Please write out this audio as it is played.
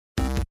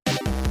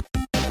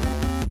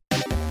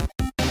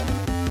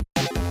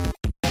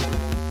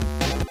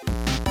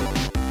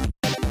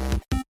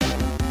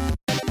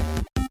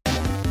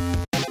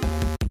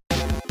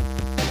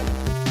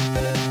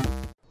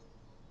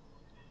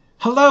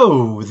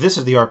Hello, this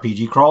is the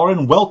RPG Crawler,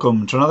 and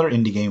welcome to another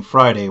Indie Game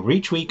Friday, where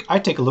each week I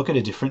take a look at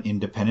a different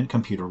independent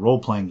computer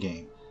role-playing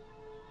game.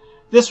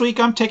 This week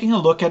I'm taking a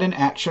look at an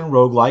action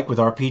roguelike with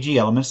RPG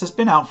elements that's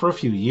been out for a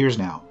few years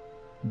now.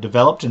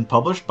 Developed and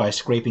published by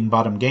Scraping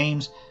Bottom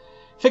Games,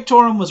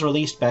 Fictorum was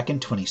released back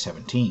in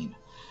 2017.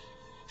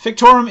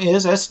 Fictorum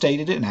is, as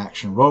stated, an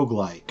action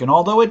roguelike, and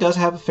although it does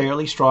have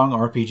fairly strong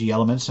RPG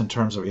elements in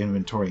terms of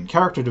inventory and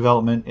character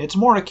development, it's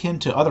more akin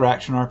to other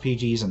action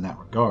RPGs in that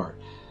regard.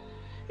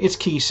 Its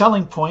key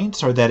selling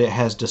points are that it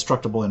has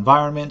destructible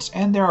environments,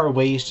 and there are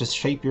ways to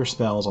shape your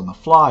spells on the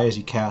fly as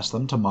you cast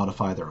them to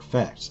modify their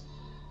effects.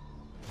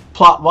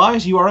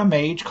 Plot-wise, you are a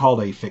mage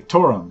called a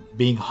Fictorum,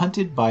 being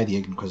hunted by the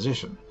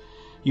Inquisition.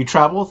 You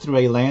travel through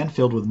a land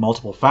filled with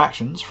multiple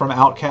factions, from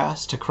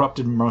outcasts to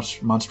corrupted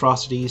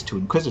monstrosities to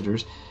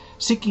inquisitors,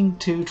 seeking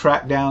to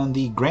track down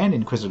the Grand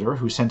Inquisitor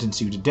who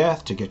sentenced you to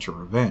death to get your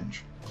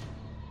revenge.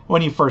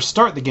 When you first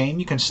start the game,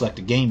 you can select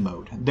a game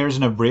mode. There's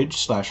an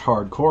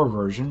abridged/hardcore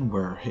version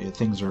where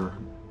things are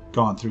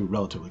gone through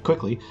relatively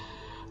quickly.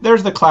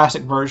 There's the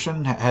classic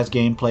version that has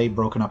gameplay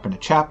broken up into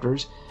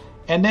chapters,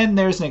 and then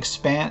there's an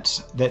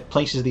expanse that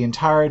places the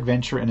entire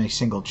adventure in a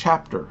single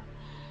chapter.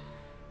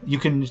 You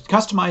can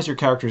customize your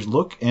character's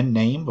look and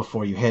name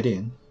before you head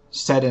in,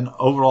 set an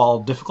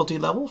overall difficulty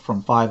level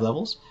from 5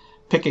 levels,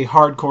 pick a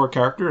hardcore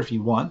character if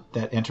you want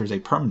that enters a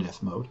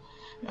permadeath mode.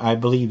 I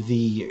believe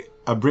the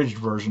abridged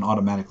version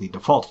automatically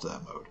defaults to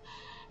that mode.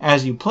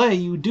 As you play,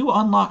 you do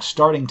unlock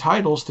starting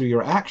titles through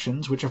your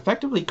actions, which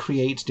effectively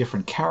creates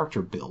different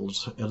character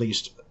builds, at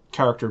least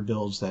character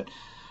builds that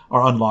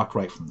are unlocked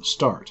right from the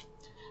start.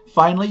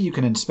 Finally, you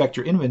can inspect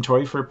your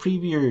inventory for a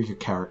preview of your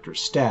character's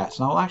stats,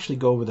 and I'll actually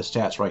go over the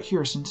stats right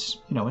here since,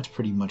 it's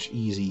pretty much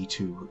easy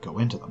to go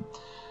into them.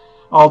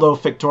 Although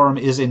Fictorum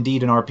is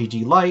indeed an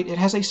RPG light, it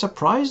has a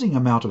surprising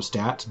amount of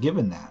stats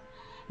given that.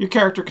 Your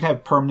character can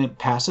have permanent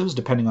passives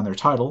depending on their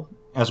title,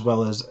 as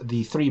well as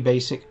the 3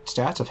 basic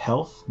stats of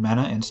health,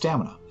 mana, and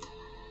stamina.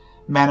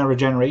 Mana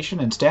regeneration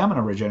and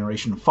stamina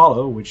regeneration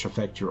follow, which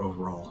affect your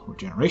overall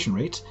regeneration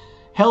rates.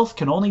 Health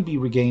can only be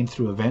regained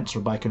through events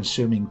or by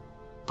consuming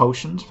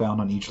potions found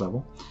on each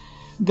level.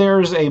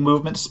 There's a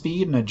movement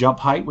speed and a jump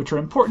height, which are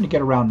important to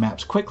get around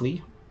maps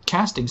quickly.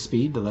 Casting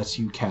speed that lets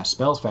you cast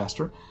spells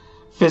faster.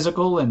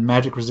 Physical and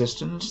magic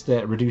resistance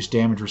that reduce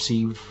damage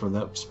received for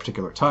those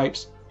particular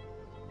types.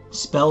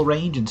 Spell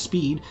range and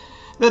speed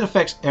that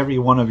affects every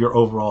one of your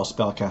overall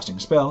spellcasting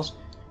spells.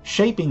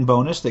 Shaping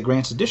bonus that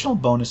grants additional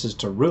bonuses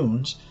to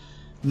runes.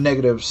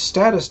 Negative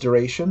status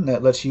duration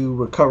that lets you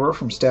recover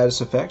from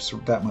status effects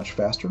that much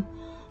faster.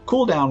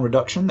 Cooldown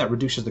reduction that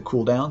reduces the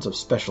cooldowns of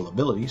special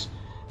abilities.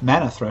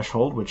 Mana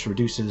threshold, which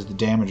reduces the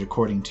damage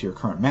according to your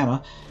current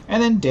mana.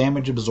 And then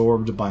damage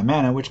absorbed by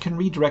mana, which can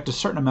redirect a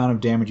certain amount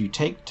of damage you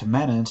take to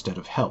mana instead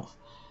of health.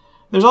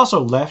 There's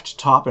also left,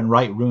 top, and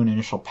right rune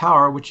initial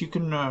power, which you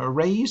can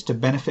raise to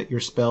benefit your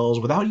spells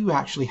without you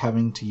actually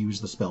having to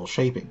use the spell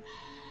shaping.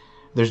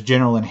 There's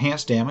general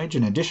enhanced damage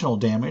and additional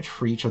damage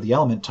for each of the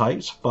element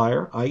types: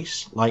 fire,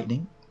 ice,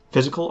 lightning,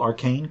 physical,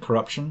 arcane,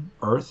 corruption,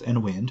 earth,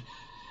 and wind,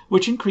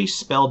 which increase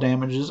spell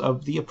damages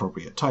of the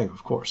appropriate type,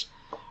 of course.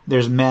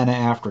 There's mana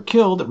after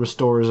kill that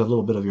restores a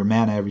little bit of your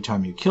mana every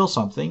time you kill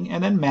something,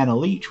 and then mana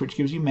leech, which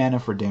gives you mana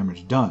for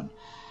damage done.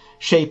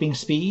 Shaping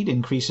speed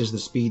increases the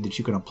speed that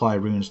you can apply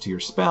runes to your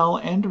spell,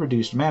 and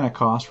reduced mana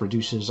cost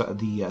reduces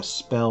the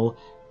spell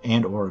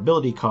and or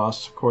ability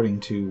costs according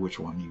to which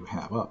one you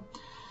have up.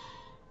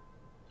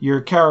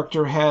 Your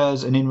character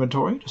has an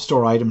inventory to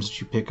store items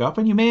that you pick up,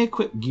 and you may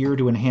equip gear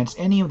to enhance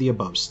any of the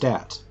above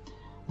stats.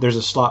 There's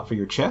a slot for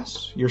your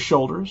chest, your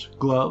shoulders,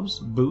 gloves,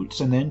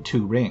 boots, and then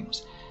 2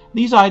 rings.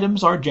 These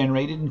items are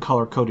generated in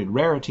color-coded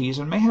rarities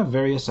and may have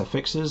various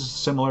affixes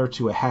similar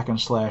to a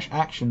hack-and-slash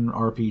action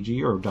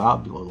RPG or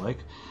Diablo-like.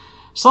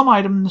 Some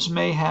items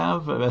may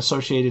have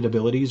associated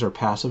abilities or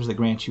passives that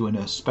grant you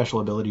a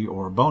special ability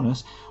or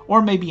bonus,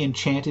 or may be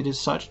enchanted as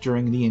such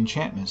during the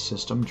enchantment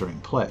system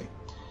during play.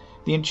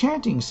 The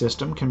enchanting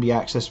system can be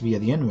accessed via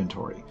the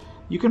inventory.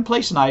 You can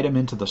place an item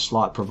into the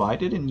slot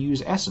provided and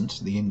use essence,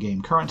 the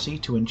in-game currency,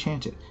 to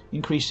enchant it,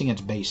 increasing its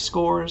base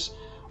scores,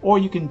 or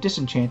you can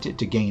disenchant it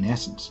to gain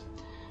essence.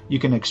 You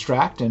can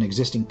extract an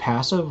existing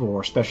passive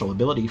or special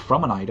ability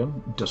from an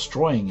item,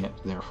 destroying it,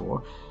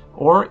 therefore,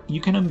 or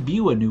you can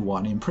imbue a new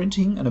one,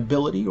 imprinting an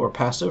ability or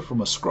passive from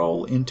a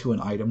scroll into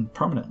an item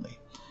permanently.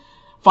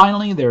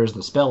 Finally, there is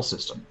the spell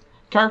system.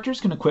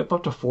 Characters can equip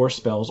up to 4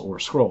 spells or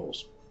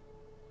scrolls.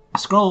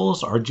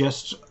 Scrolls are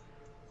just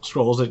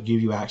scrolls that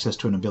give you access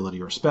to an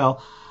ability or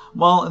spell,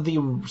 while the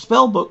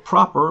spell book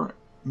proper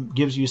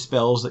gives you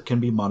spells that can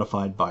be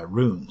modified by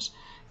runes.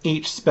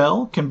 Each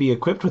spell can be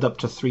equipped with up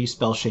to 3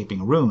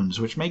 spell-shaping runes,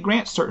 which may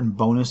grant certain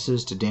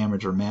bonuses to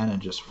damage or mana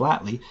just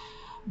flatly,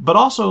 but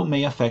also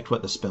may affect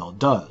what the spell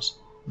does.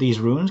 These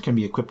runes can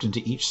be equipped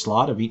into each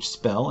slot of each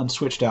spell and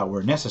switched out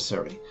where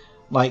necessary.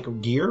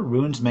 Like gear,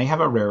 runes may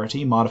have a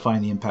rarity,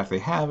 modifying the impact they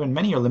have, and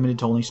many are limited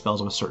to only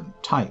spells of a certain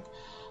type.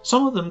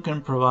 Some of them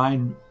can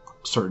provide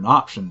certain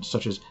options,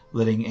 such as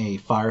letting a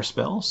fire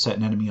spell set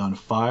an enemy on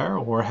fire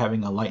or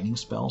having a lightning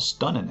spell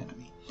stun an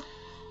enemy.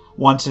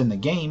 Once in the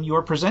game, you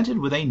are presented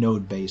with a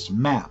node-based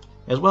map,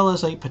 as well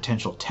as a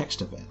potential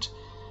text event.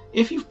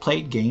 If you've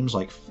played games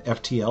like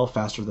FTL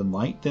Faster Than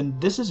Light, then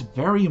this is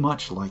very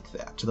much like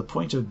that, to the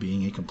point of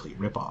being a complete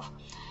ripoff.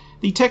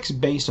 The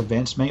text-based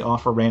events may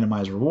offer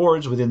randomized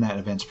rewards within that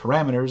event's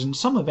parameters, and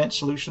some event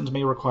solutions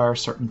may require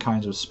certain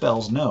kinds of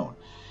spells known.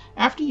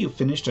 After you've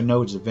finished a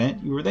node's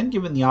event, you are then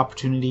given the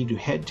opportunity to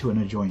head to an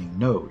adjoining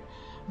node.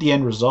 The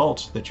end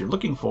result that you're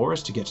looking for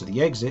is to get to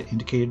the exit,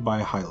 indicated by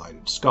a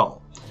highlighted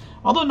skull.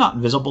 Although not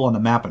visible on the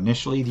map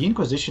initially, the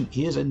Inquisition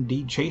is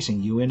indeed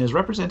chasing you and is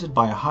represented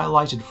by a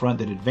highlighted front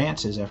that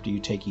advances after you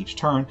take each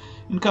turn,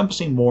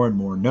 encompassing more and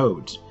more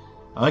nodes.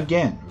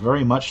 Again,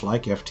 very much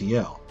like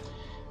FTL.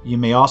 You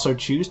may also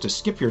choose to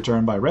skip your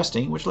turn by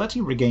resting, which lets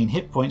you regain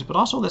hit points but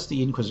also lets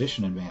the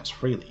Inquisition advance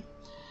freely.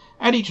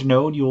 At each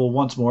node, you will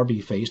once more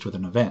be faced with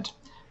an event.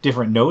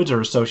 Different nodes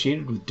are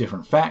associated with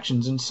different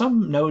factions, and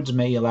some nodes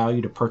may allow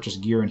you to purchase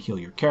gear and heal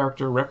your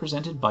character,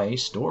 represented by a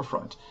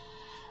storefront.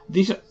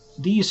 These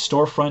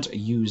storefronts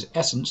use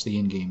essence, the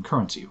in-game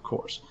currency, of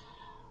course.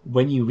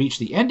 When you reach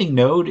the ending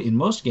node in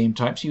most game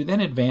types, you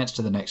then advance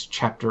to the next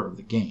chapter of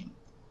the game.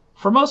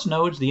 For most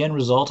nodes, the end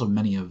result of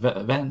many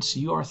events,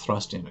 you are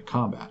thrust into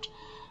combat.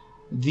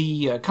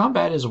 The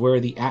combat is where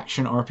the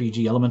action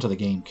RPG element of the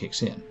game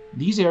kicks in.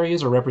 These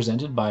areas are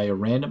represented by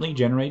randomly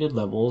generated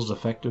levels,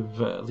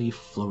 effectively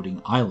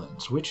floating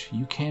islands, which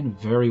you can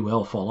very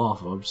well fall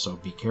off of, so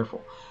be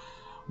careful.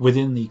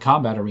 Within the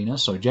combat arena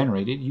so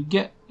generated, you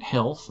get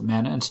health,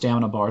 mana, and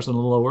stamina bars in the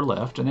lower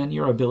left, and then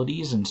your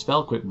abilities and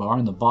spell quick bar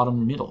in the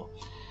bottom middle.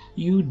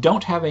 You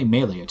don't have a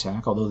melee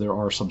attack, although there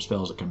are some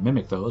spells that can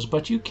mimic those,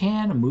 but you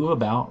can move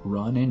about,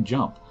 run, and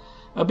jump.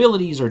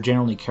 Abilities are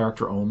generally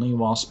character only,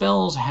 while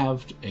spells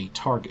have a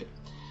target.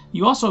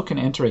 You also can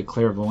enter a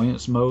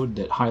clairvoyance mode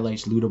that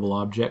highlights lootable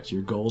objects,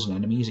 your goals, and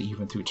enemies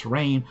even through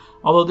terrain,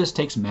 although this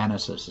takes mana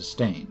to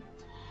sustain.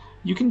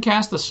 You can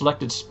cast the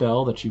selected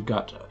spell that you've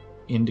got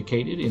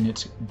indicated in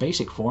its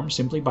basic form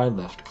simply by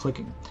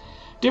left-clicking.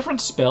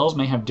 Different spells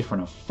may have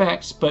different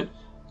effects, but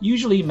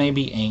usually may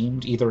be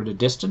aimed either at a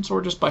distance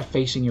or just by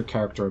facing your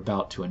character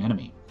about to an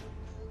enemy.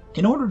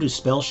 In order to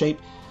spell shape,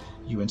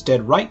 you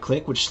instead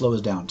right-click, which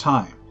slows down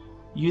time.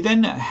 You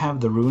then have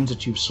the runes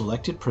that you've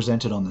selected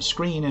presented on the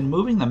screen, and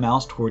moving the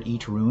mouse toward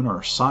each rune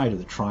or side of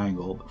the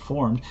triangle that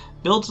formed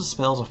builds the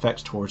spell's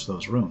effects towards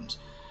those runes.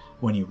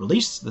 When you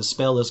release, the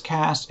spell is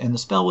cast, and the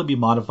spell will be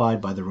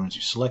modified by the runes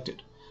you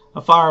selected. A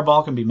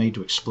fireball can be made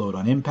to explode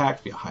on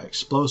impact via high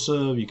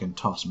explosive, you can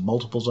toss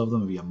multiples of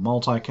them via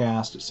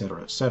multicast,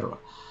 etc., etc.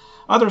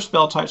 Other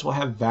spell types will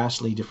have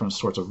vastly different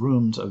sorts of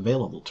runes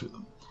available to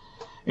them.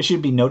 It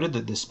should be noted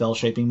that this spell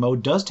shaping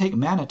mode does take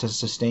mana to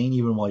sustain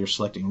even while you're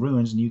selecting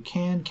runes, and you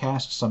can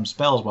cast some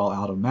spells while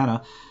out of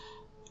mana,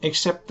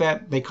 except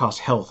that they cost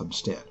health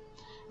instead.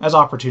 As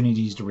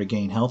opportunities to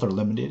regain health are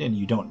limited and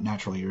you don't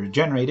naturally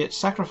regenerate it,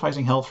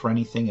 sacrificing health for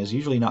anything is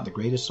usually not the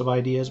greatest of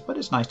ideas, but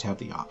it's nice to have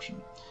the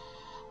option.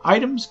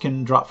 Items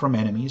can drop from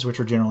enemies, which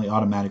are generally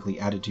automatically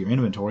added to your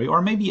inventory,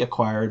 or may be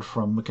acquired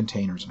from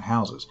containers and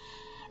houses.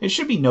 It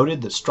should be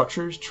noted that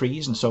structures,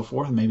 trees, and so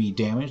forth may be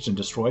damaged and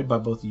destroyed by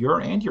both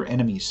your and your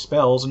enemy's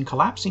spells, and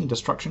collapsing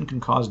destruction can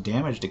cause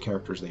damage to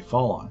characters they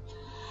fall on.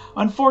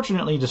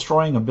 Unfortunately,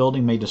 destroying a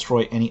building may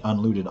destroy any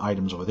unlooted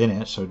items within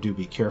it, so do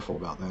be careful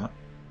about that.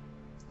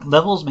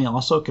 Levels may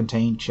also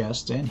contain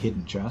chests and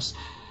hidden chests,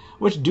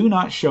 which do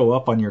not show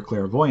up on your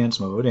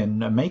clairvoyance mode, and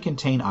may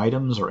contain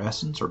items or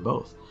essence or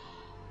both.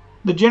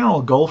 The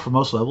general goal for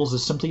most levels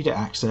is simply to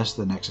access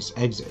the Nexus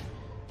exit.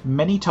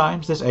 Many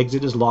times this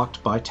exit is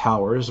locked by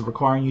towers,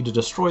 requiring you to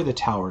destroy the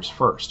towers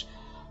first.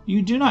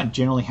 You do not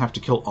generally have to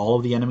kill all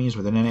of the enemies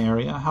within an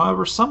area,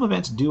 however some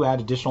events do add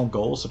additional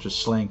goals such as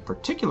slaying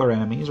particular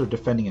enemies or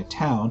defending a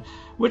town,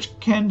 which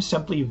can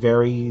simply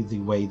vary the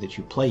way that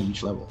you play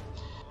each level.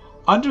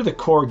 Under the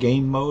core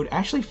game mode,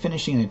 actually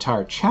finishing an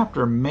entire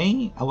chapter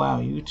may allow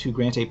you to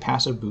grant a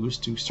passive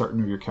boost to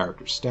certain of your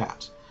character's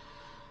stats.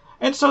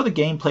 And so the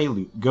gameplay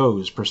loop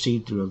goes,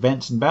 proceed through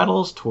events and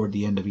battles toward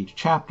the end of each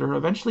chapter,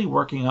 eventually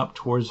working up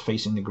towards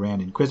facing the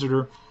Grand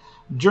Inquisitor,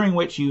 during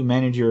which you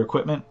manage your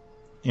equipment,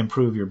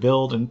 improve your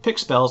build, and pick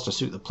spells to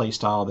suit the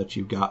playstyle that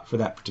you've got for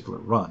that particular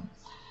run.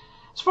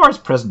 As far as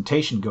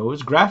presentation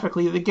goes,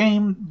 graphically the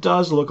game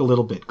does look a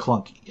little bit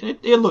clunky.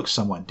 It looks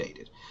somewhat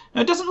dated. Now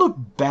it doesn't look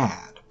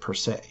bad, per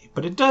se,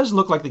 but it does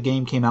look like the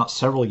game came out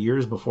several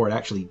years before it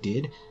actually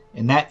did,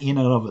 and that in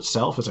and of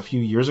itself is a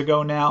few years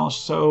ago now,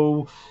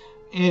 so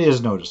it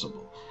is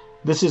noticeable.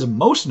 This is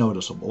most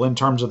noticeable in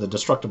terms of the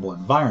destructible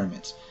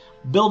environments.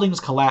 Buildings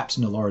collapse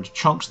into large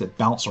chunks that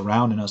bounce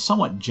around in a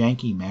somewhat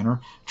janky manner,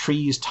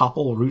 trees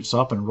topple roots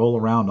up and roll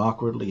around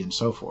awkwardly, and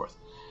so forth.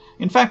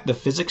 In fact, the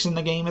physics in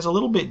the game is a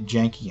little bit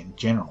janky in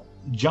general.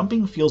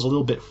 Jumping feels a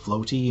little bit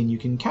floaty, and you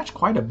can catch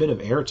quite a bit of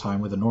airtime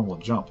with a normal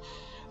jump.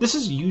 This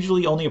is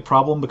usually only a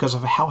problem because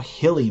of how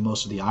hilly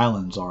most of the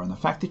islands are, and the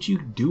fact that you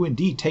do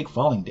indeed take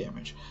falling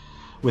damage.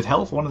 With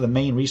health one of the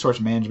main resource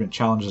management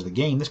challenges of the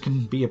game, this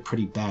can be a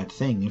pretty bad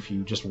thing if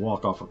you just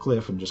walk off a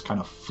cliff and just kind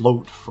of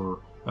float for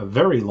a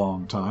very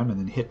long time and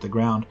then hit the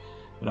ground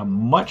at a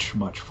much,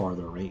 much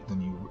farther rate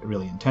than you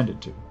really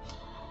intended to.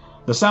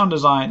 The sound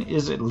design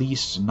is at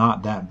least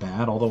not that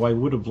bad, although I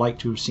would have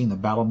liked to have seen the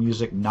battle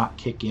music not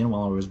kick in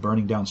while I was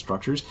burning down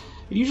structures.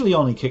 It usually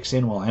only kicks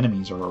in while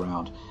enemies are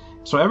around.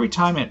 So every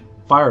time it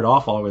fired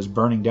off while I was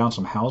burning down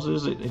some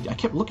houses, I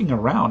kept looking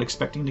around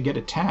expecting to get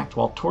attacked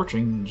while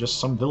torching just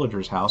some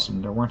villager's house,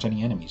 and there weren't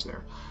any enemies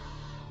there.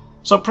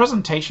 So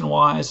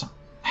presentation-wise,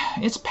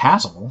 it's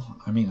passable.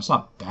 I mean, it's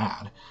not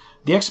bad.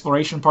 The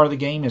exploration part of the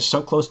game is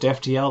so close to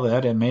FTL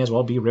that it may as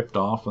well be ripped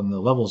off, and the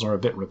levels are a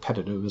bit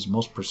repetitive, as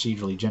most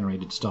procedurally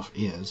generated stuff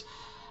is.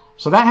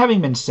 So that having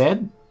been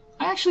said,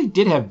 I actually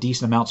did have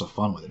decent amounts of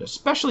fun with it,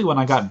 especially when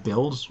I got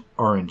builds,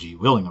 RNG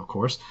willing of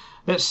course,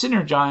 that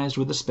synergized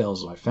with the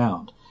spells that I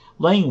found.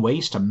 Laying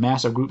waste to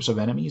massive groups of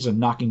enemies and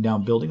knocking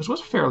down buildings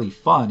was fairly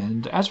fun,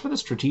 and as for the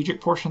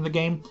strategic portion of the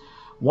game,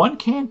 one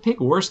can pick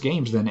worse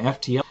games than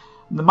FTL.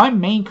 My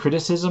main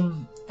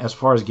criticism, as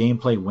far as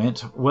gameplay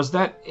went, was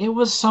that it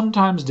was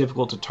sometimes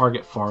difficult to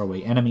target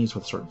faraway enemies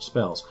with certain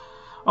spells.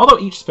 Although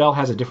each spell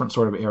has a different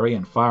sort of area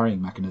and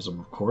firing mechanism,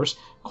 of course,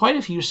 quite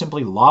a few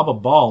simply lob a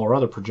ball or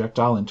other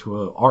projectile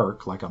into an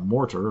arc, like a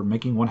mortar,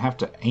 making one have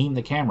to aim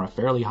the camera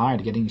fairly high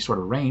to get any sort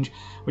of range,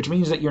 which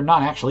means that you're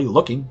not actually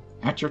looking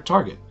at your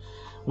target.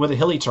 With a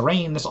hilly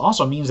terrain, this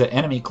also means that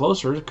enemy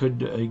closer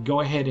could go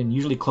ahead and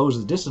usually close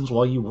the distance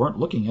while you weren't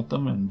looking at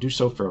them, and do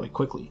so fairly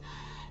quickly.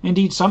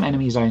 Indeed, some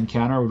enemies I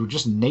encountered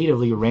just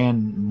natively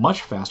ran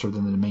much faster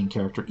than the main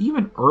character,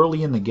 even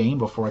early in the game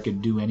before I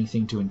could do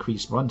anything to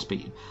increase run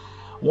speed.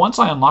 Once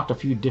I unlocked a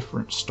few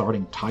different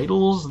starting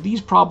titles,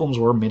 these problems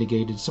were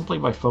mitigated simply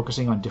by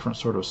focusing on different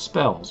sort of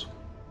spells.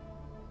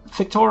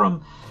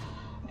 Fictorum,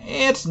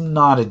 it's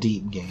not a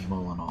deep game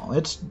all in all.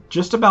 It's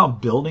just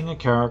about building a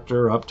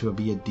character up to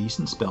be a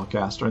decent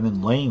spellcaster and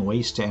then laying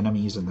waste to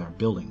enemies and their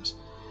buildings.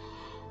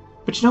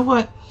 But you know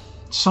what?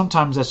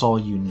 Sometimes that's all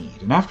you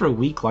need, and after a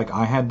week like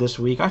I had this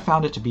week, I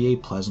found it to be a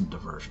pleasant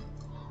diversion.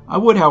 I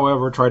would,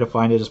 however, try to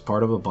find it as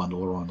part of a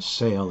bundle or on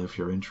sale if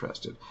you're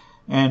interested.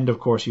 And,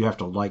 of course, you have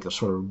to like the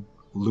sort of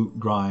loot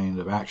grind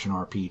of action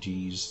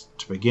RPGs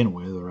to begin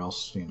with, or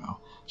else,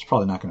 it's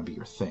probably not going to be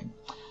your thing.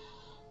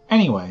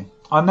 Anyway,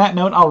 on that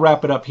note, I'll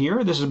wrap it up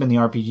here. This has been the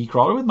RPG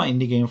Crawler with my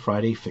Indie Game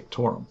Friday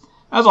Fictorum.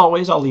 As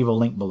always, I'll leave a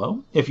link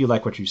below. If you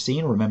like what you've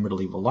seen, remember to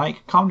leave a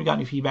like, comment if you got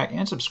any feedback,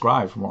 and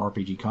subscribe for more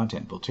RPG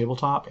content, both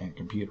tabletop and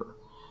computer.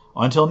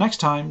 Until next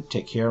time,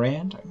 take care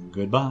and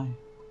goodbye.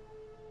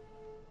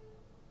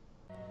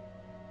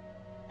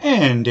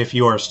 And if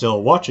you are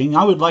still watching,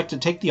 I would like to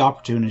take the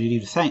opportunity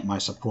to thank my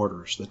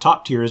supporters, the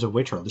top tiers of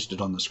which are listed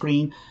on the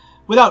screen,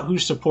 without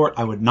whose support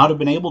I would not have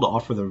been able to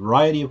offer the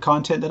variety of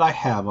content that I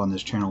have on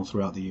this channel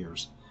throughout the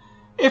years.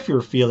 If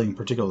you're feeling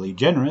particularly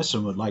generous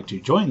and would like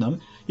to join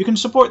them, you can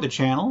support the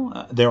channel.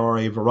 There are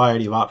a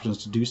variety of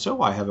options to do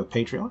so. I have a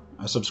Patreon,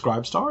 a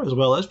Subscribestar, as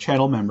well as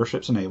channel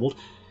memberships enabled.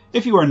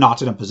 If you are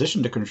not in a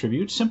position to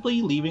contribute,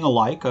 simply leaving a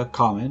like, a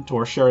comment,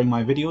 or sharing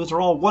my videos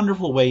are all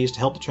wonderful ways to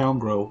help the channel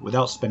grow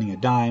without spending a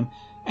dime,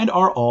 and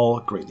are all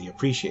greatly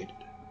appreciated.